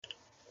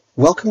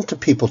Welcome to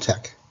People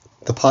Tech,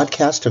 the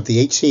podcast of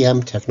the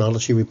HCM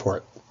Technology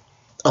Report.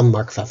 I'm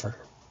Mark Pfeffer.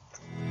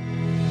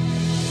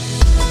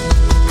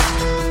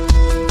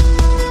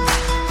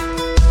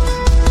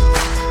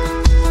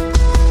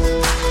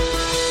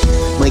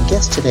 My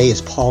guest today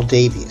is Paul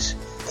Davies,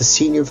 the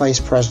Senior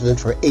Vice President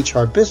for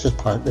HR Business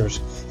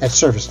Partners at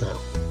ServiceNow.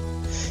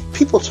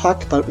 People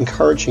talk about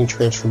encouraging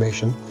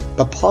transformation,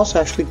 but Paul's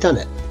actually done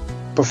it.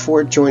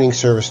 Before joining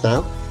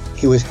ServiceNow,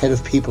 he was head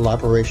of people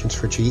operations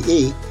for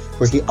GE,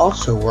 where he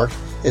also worked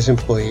as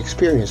employee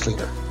experience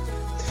leader.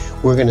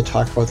 We're going to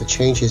talk about the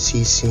changes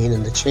he's seen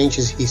and the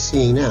changes he's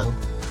seeing now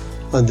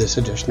on this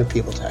edition of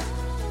People Tech.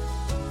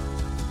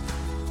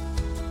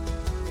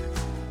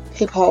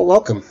 Hey, Paul,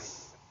 welcome.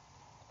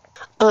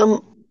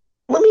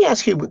 Let me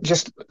ask you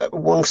just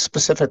one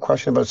specific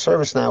question about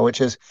ServiceNow,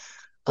 which is,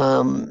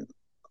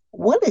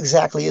 what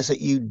exactly is it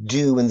you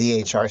do in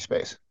the HR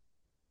space?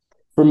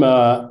 From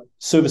a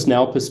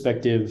ServiceNow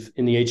perspective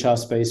in the HR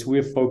space,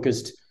 we're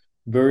focused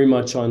very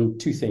much on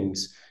two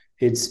things.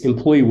 It's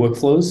employee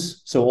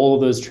workflows, so all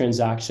of those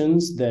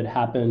transactions that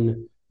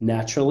happen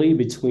naturally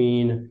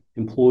between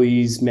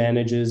employees,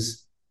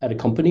 managers at a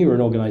company or an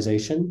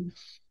organization.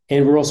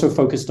 And we're also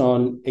focused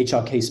on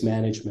HR case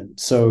management.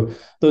 So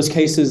those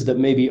cases that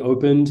may be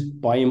opened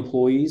by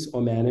employees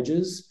or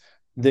managers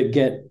that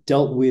get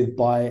dealt with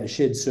by a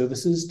shared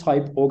services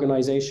type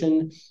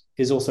organization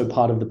is also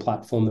part of the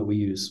platform that we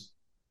use.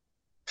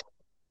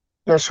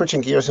 Now,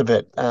 switching gears a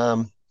bit,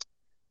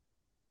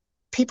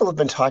 people have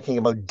been talking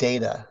about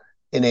data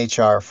in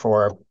HR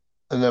for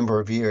a number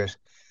of years.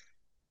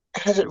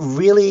 Has it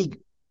really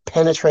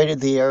penetrated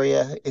the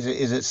area?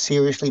 Is it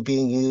seriously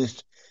being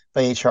used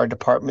by HR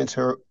departments,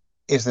 or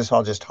is this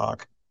all just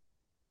talk?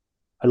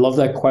 I love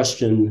that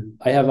question.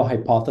 I have a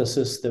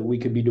hypothesis that we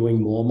could be doing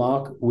more,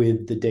 Mark,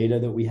 with the data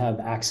that we have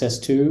access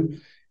to.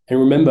 And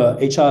remember,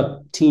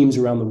 HR teams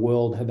around the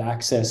world have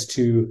access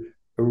to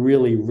a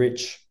really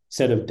rich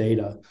set of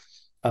data.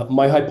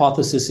 My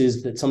hypothesis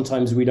is that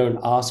sometimes we don't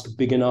ask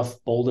big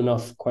enough, bold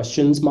enough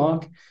questions,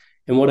 Mark.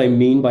 And what I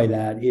mean by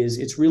that is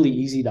it's really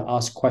easy to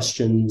ask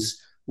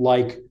questions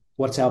like,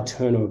 what's our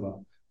turnover?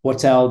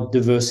 What's our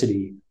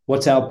diversity?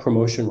 What's our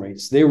promotion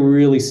rates? They're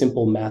really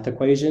simple math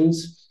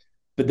equations.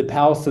 But the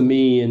power for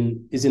me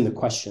is in the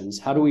questions.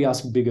 How do we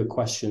ask bigger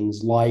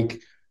questions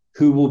like,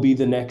 who will be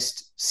the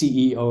next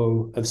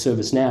CEO of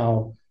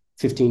ServiceNow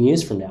 15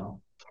 years from now,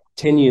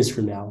 10 years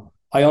from now?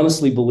 I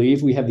honestly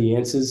believe we have the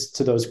answers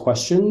to those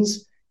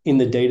questions in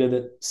the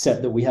data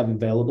set that we have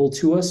available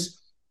to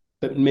us,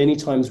 but many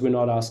times we're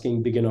not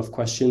asking big enough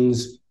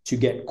questions to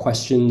get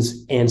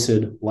questions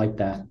answered like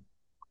that.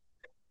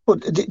 Well,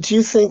 do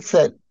you think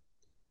that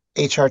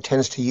HR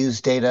tends to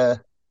use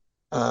data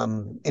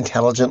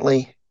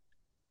intelligently,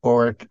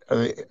 or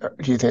do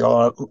you think a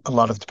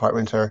lot of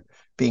departments are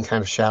being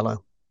kind of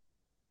shallow?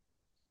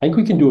 I think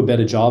we can do a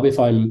better job. If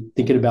I'm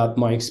thinking about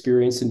my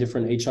experience in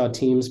different HR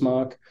teams,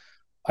 Mark,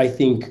 I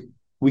think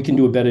we can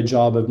do a better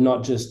job of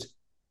not just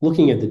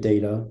looking at the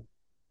data,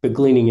 but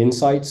gleaning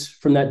insights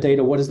from that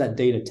data. What does that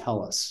data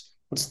tell us?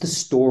 What's the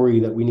story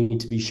that we need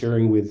to be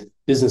sharing with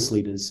business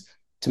leaders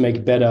to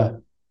make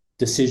better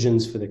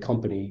decisions for the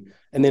company?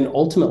 And then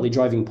ultimately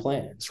driving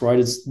plans, right?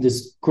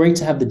 It's great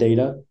to have the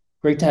data,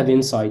 great to have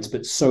insights,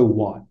 but so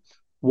what?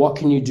 What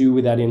can you do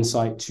with that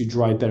insight to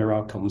drive better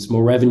outcomes,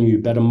 more revenue,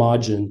 better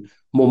margin,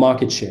 more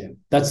market share?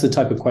 That's the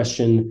type of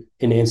question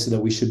and answer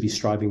that we should be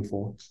striving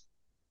for.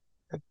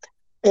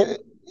 And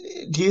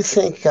do you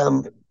think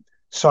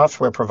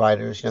software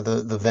providers,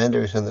 the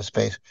vendors in the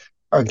space,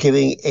 are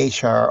giving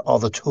HR all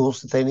the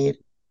tools that they need?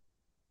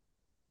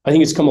 I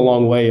think it's come a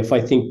long way. If I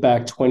think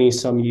back 20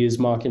 some years,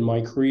 Mark, in my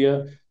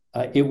career,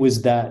 it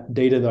was that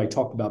data that I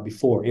talked about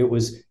before. It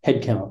was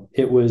headcount.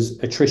 It was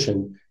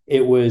attrition.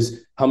 It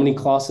was how many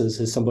classes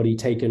has somebody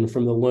taken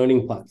from the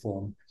learning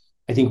platform.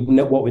 I think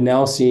what we're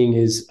now seeing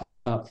is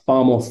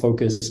far more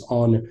focus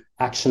on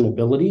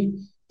actionability,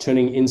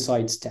 turning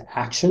insights to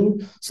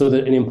action so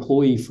that an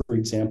employee, for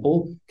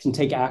example, can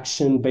take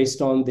action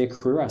based on their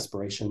career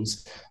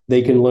aspirations.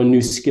 They can learn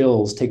new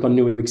skills, take on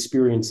new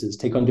experiences,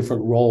 take on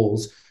different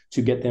roles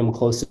to get them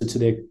closer to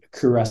their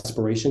career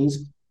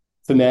aspirations.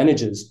 For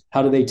managers,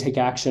 how do they take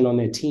action on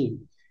their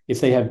team?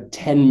 If they have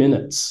 10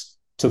 minutes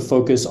to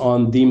focus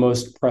on the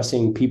most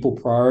pressing people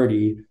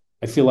priority,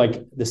 I feel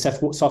like the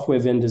software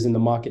vendors in the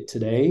market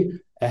today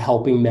are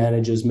helping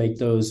managers make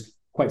those,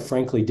 quite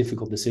frankly,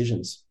 difficult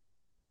decisions.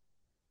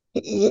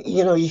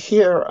 You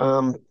hear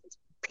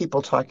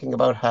people talking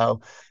about how,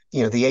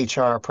 the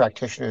HR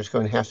practitioner is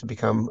going to have to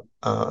become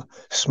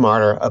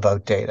smarter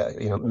about data,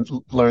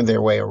 learn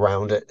their way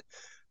around it,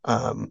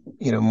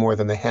 more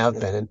than they have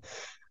been. And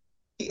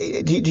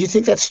do you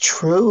think that's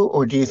true,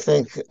 or do you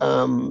think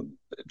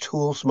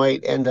tools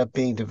might end up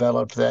being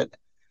developed that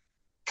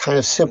kind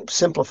of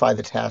simplify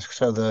the task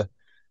so the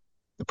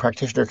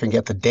practitioner can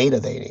get the data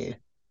they need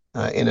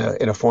in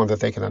a form that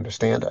they can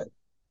understand it?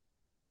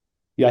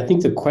 Yeah, I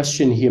think the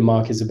question here,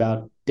 Mark, is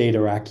about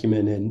data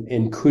acumen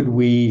and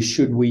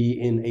should we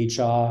in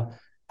HR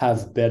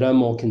have better,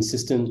 more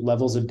consistent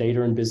levels of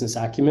data and business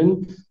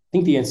acumen?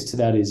 think the answer to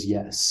that is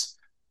yes.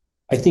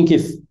 I think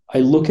if I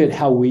look at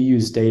how we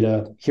use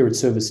data here at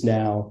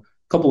ServiceNow,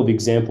 a couple of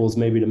examples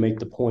maybe to make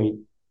the point.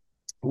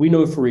 We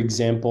know, for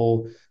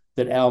example,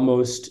 that our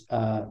most,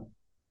 let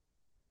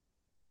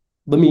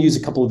me use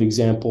a couple of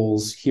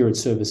examples here at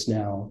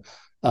ServiceNow.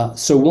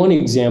 So one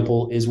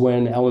example is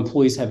when our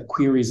employees have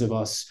queries of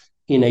us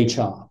in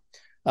HR.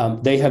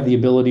 They have the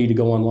ability to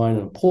go online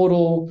on a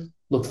portal,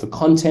 look for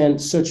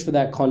content, search for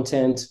that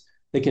content.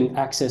 They can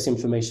access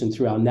information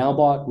through our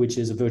NowBot, which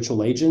is a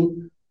virtual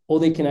agent, or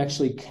they can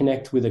actually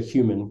connect with a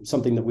human,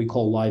 something that we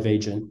call live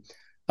agent.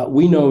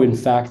 We know, in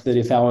fact, that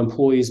if our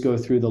employees go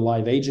through the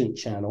live agent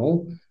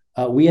channel,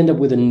 we end up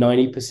with a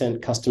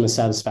 90% customer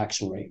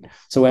satisfaction rate.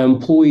 So our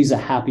employees are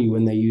happy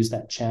when they use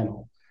that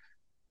channel.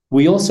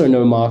 We also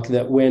know, Mark,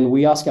 that when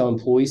we ask our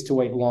employees to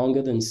wait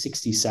longer than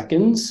 60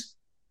 seconds,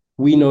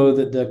 we know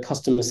that the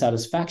customer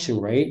satisfaction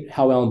rate,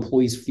 how our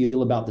employees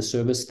feel about the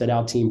service that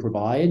our team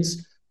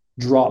provides,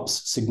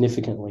 drops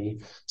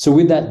significantly. So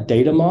with that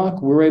data,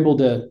 Mark, we're able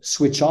to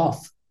switch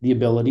off the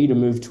ability to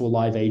move to a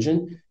live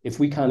agent. If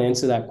we can't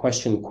answer that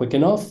question quick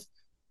enough,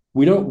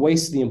 we don't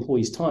waste the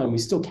employee's time. We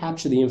still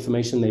capture the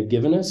information they've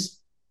given us,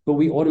 but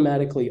we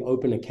automatically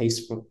open a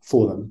case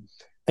for them.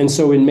 And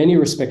so in many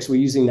respects,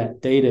 we're using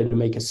that data to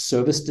make a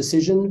service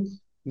decision,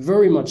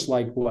 very much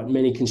like what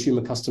many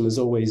consumer customers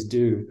always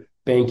do,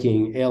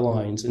 banking,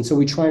 airlines. And so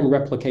we try and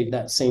replicate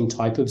that same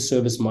type of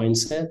service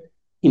mindset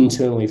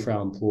internally for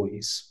our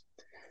employees.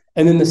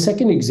 And then the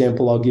second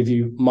example I'll give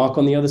you, Mark,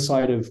 on the other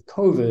side of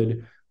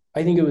COVID,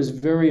 I think it was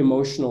very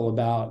emotional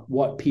about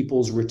what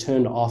people's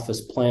return to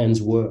office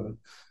plans were.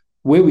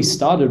 Where we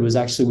started was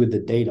actually with the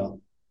data.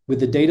 With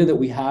the data that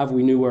we have,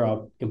 we knew where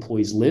our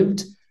employees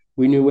lived.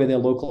 We knew where their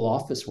local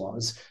office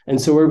was. And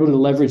so we're able to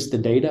leverage the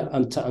data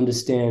to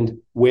understand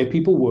where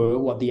people were,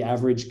 what the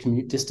average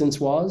commute distance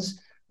was,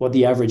 what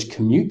the average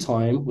commute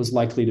time was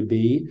likely to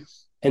be,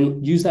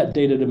 and use that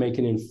data to make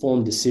an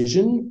informed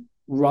decision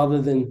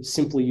rather than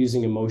simply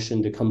using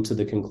emotion to come to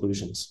the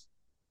conclusions.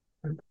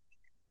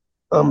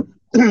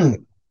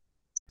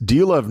 Do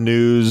you love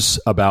news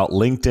about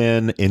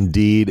LinkedIn,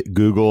 Indeed,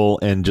 Google,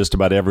 and just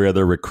about every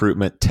other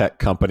recruitment tech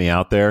company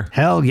out there?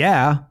 Hell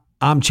yeah.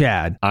 I'm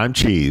Chad. I'm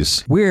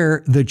Cheese.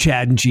 We're the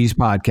Chad and Cheese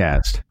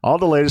Podcast. All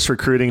the latest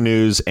recruiting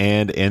news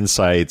and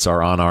insights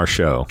are on our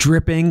show.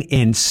 Dripping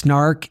in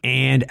snark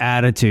and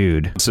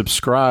attitude.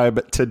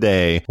 Subscribe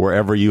today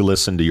wherever you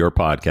listen to your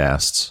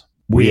podcasts.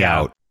 We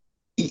out.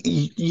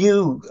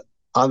 You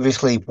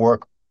obviously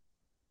work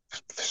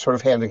sort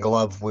of hand in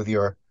glove with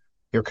your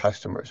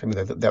customers. I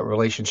mean, that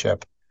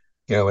relationship,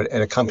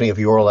 at a company of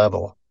your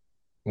level,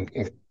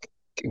 and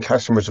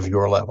customers of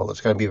your level,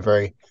 it's going to be a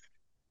very,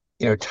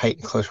 tight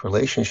and close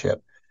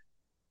relationship.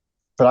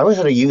 But I was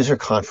at a user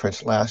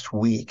conference last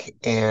week,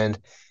 and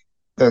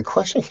the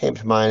question came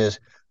to mind is,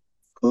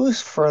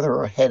 who's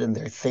further ahead in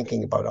their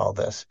thinking about all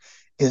this?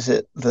 Is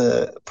it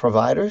the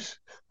providers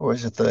or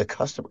is it the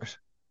customers?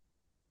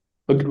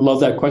 Love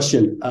that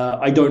question.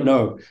 I don't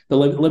know. But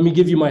let me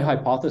give you my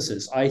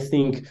hypothesis. I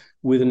think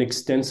with an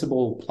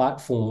extensible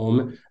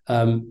platform,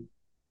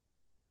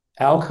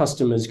 our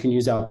customers can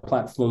use our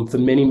platform for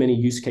many, many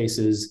use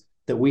cases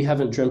that we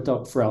haven't dreamt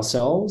up for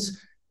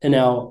ourselves and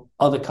our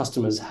other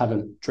customers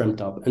haven't dreamt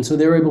up. And so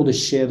they're able to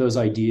share those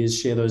ideas,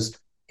 share those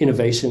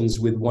innovations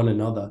with one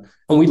another.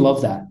 And we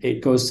love that.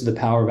 It goes to the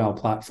power of our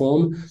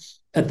platform.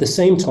 At the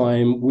same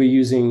time, we're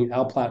using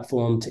our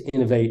platform to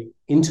innovate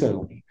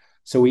internally.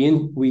 So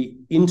we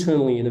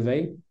internally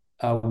innovate.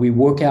 We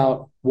work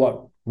out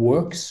what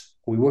works.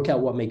 We work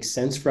out what makes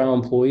sense for our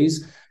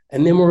employees.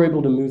 And then we're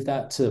able to move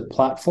that to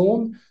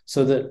platform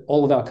so that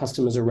all of our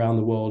customers around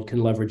the world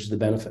can leverage the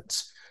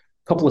benefits.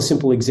 A couple of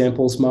simple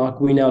examples, Mark.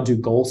 We now do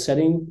goal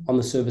setting on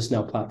the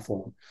ServiceNow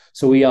platform.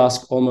 So we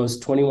ask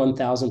almost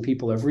 21,000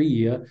 people every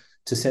year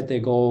to set their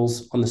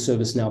goals on the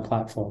ServiceNow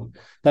platform.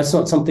 That's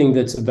not something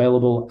that's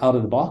available out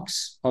of the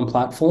box on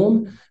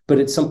platform, but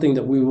it's something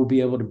that we will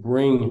be able to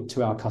bring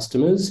to our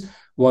customers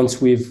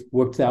once we've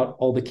worked out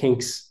all the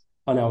kinks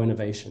on our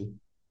innovation.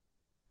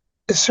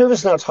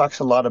 ServiceNow talks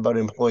a lot about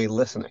employee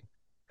listening.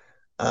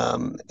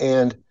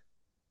 And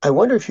I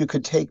wonder if you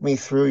could take me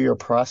through your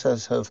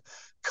process of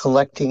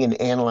collecting and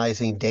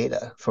analyzing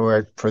data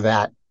for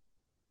that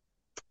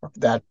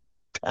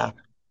path.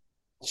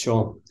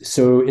 Sure.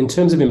 So in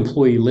terms of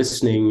employee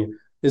listening,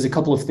 there's a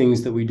couple of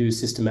things that we do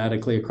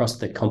systematically across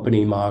the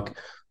company, Mark.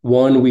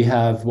 One, we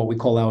have what we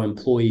call our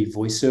employee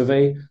voice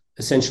survey,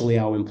 essentially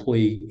our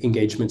employee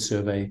engagement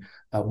survey.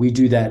 We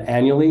do that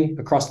annually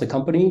across the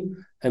company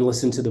and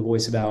listen to the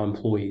voice of our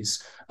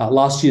employees.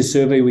 Last year's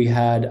survey, we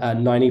had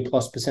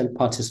 90+%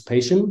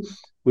 participation,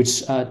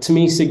 which to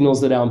me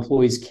signals that our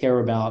employees care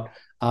about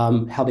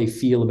how they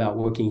feel about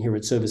working here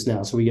at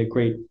ServiceNow. So we get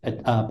great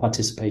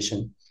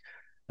participation.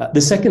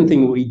 The second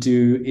thing we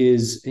do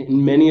is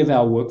in many of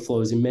our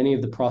workflows, in many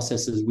of the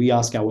processes, we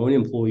ask our own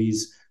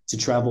employees to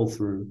travel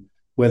through,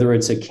 whether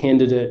it's a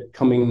candidate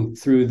coming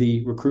through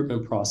the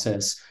recruitment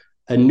process,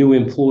 a new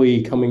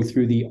employee coming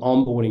through the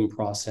onboarding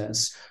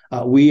process.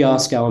 We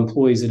ask our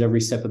employees at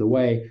every step of the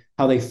way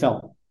how they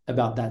felt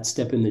about that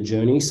step in the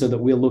journey so that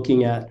we're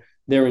looking at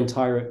their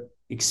entire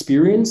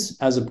experience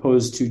as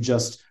opposed to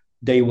just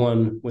day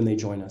one when they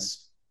join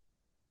us.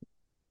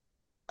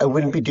 I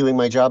wouldn't be doing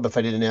my job if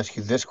I didn't ask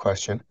you this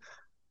question.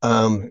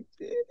 Um,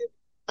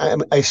 I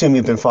assume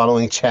you've been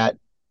following Chat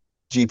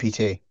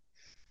GPT.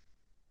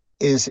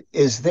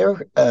 Is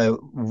there a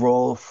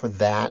role for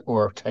that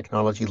or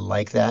technology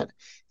like that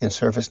in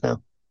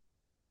ServiceNow?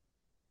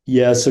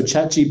 Yeah, so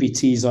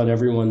ChatGPT is on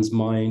everyone's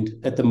mind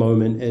at the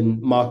moment.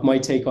 And Mark, my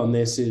take on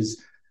this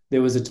is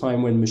there was a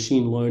time when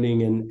machine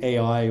learning and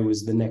AI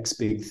was the next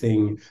big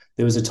thing.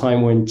 There was a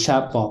time when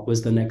chatbot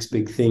was the next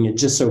big thing. It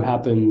just so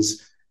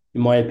happens, in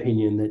my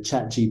opinion, that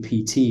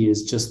ChatGPT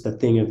is just the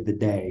thing of the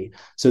day.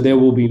 So there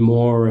will be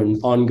more and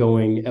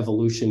ongoing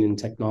evolution in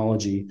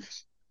technology.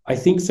 I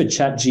think for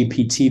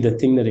ChatGPT, the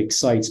thing that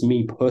excites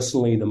me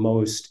personally the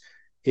most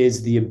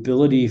is the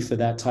ability for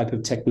that type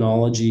of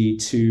technology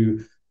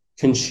to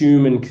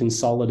consume and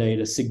consolidate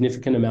a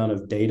significant amount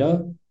of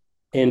data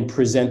and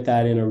present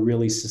that in a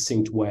really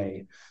succinct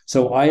way.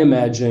 So I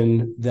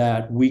imagine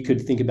that we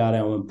could think about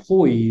our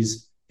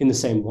employees in the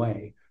same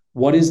way.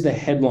 What is the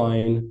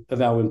headline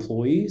of our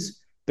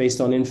employees based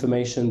on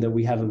information that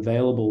we have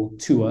available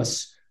to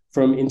us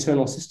from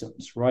internal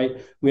systems,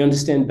 right? We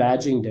understand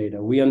badging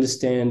data. We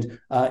understand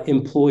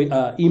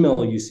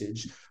email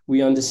usage.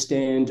 We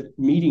understand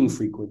meeting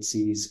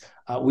frequencies.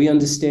 We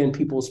understand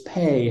people's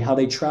pay, how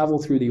they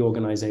travel through the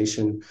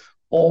organization.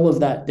 All of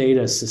that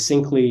data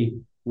succinctly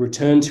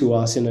returned to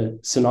us in a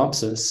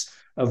synopsis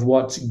of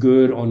what's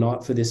good or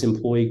not for this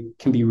employee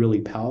can be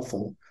really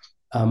powerful.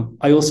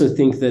 I also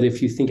think that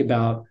if you think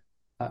about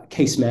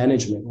case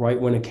management,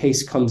 right? When a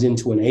case comes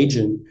into an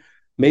agent,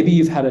 maybe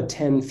you've had a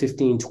 10,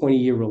 15,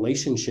 20-year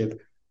relationship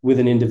with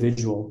an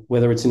individual,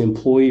 whether it's an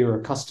employee or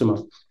a customer.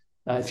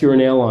 If you're an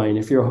airline,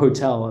 if you're a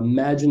hotel,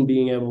 imagine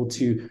being able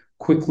to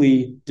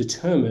quickly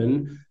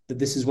determine that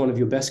this is one of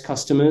your best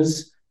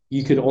customers.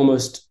 You could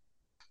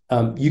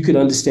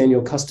understand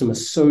your customer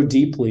so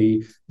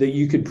deeply that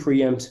you could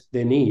preempt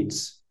their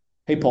needs.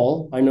 Hey,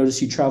 Paul, I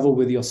notice you travel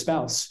with your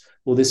spouse.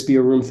 Will this be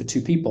a room for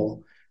 2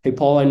 people? Hey,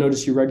 Paul, I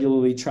notice you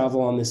regularly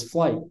travel on this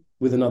flight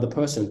with another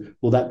person.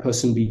 Will that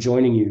person be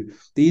joining you?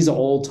 These are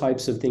all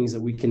types of things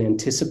that we can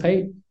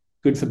anticipate.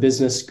 Good for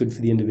business, good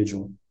for the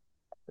individual.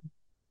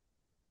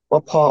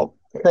 Well, Paul,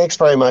 thanks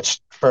very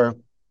much for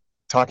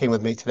talking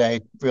with me today.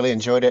 Really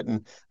enjoyed it,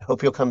 and I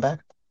hope you'll come back.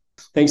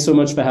 Thanks so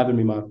much for having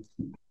me, Mark.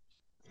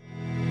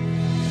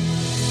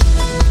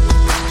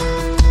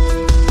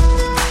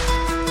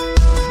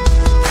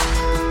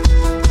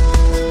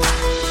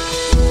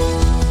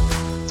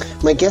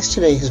 My guest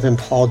today has been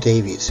Paul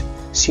Davies,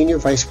 Senior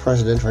Vice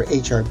President for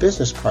HR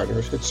Business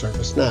Partners at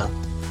ServiceNow.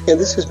 And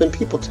this has been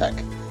People Tech,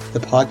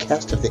 the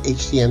podcast of the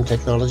HCM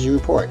Technology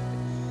Report.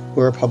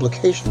 We're a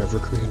publication of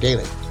Recruiting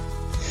Daily.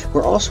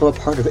 We're also a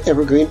part of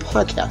Evergreen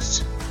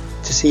Podcasts.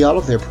 To see all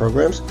of their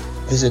programs,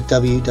 visit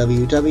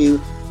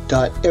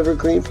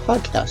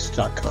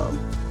www.evergreenpodcasts.com.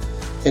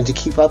 And to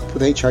keep up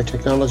with HR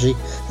technology,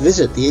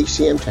 visit the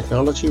HCM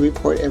Technology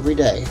Report every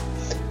day.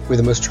 We're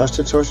the most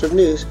trusted source of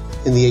news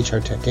in the HR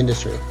tech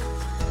industry.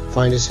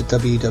 Find us at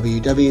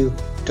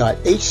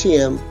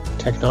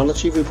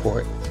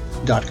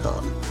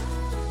www.hcmtechnologyreport.com.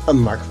 I'm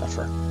Mark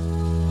Pfeffer.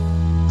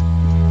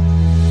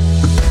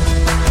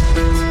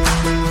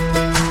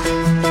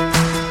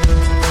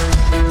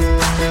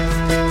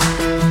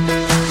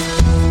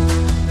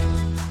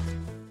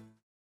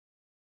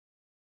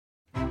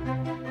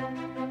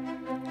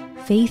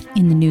 Faith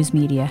in the news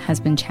media has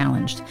been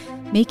challenged,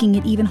 making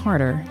it even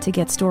harder to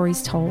get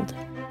stories told.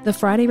 The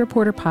Friday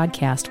Reporter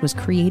podcast was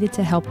created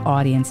to help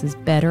audiences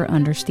better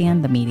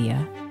understand the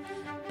media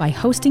by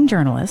hosting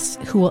journalists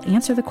who will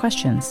answer the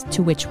questions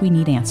to which we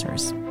need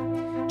answers.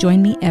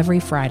 Join me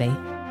every Friday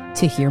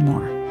to hear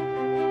more.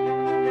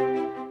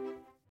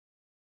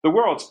 The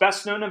world's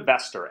best-known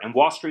investor and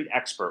Wall Street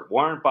expert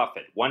Warren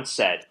Buffett once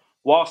said,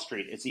 "Wall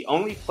Street is the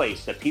only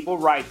place that people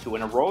ride to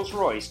in a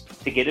Rolls-Royce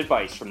to get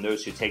advice from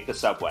those who take the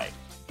subway."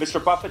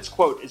 Mr. Buffett's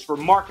quote is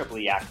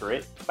remarkably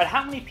accurate, but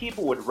how many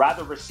people would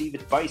rather receive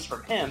advice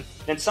from him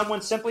than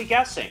someone simply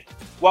guessing?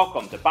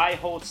 Welcome to Buy,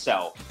 Hold,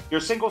 Sell,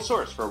 your single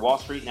source for Wall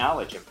Street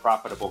knowledge and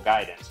profitable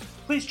guidance.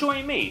 Please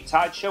join me,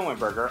 Todd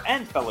Schoenberger,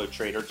 and fellow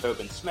trader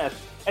Tobin Smith,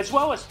 as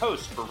well as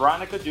host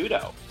Veronica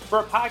Dudo, for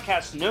a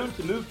podcast known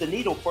to move the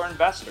needle for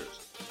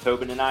investors.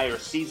 Tobin and I are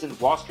seasoned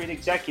Wall Street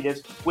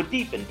executives with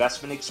deep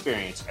investment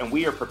experience, and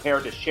we are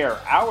prepared to share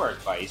our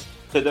advice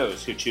to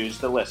those who choose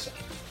to listen.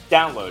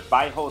 Download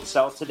Buy, Hold,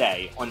 Sell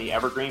today on the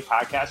Evergreen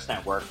Podcast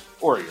Network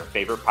or your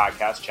favorite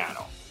podcast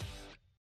channel.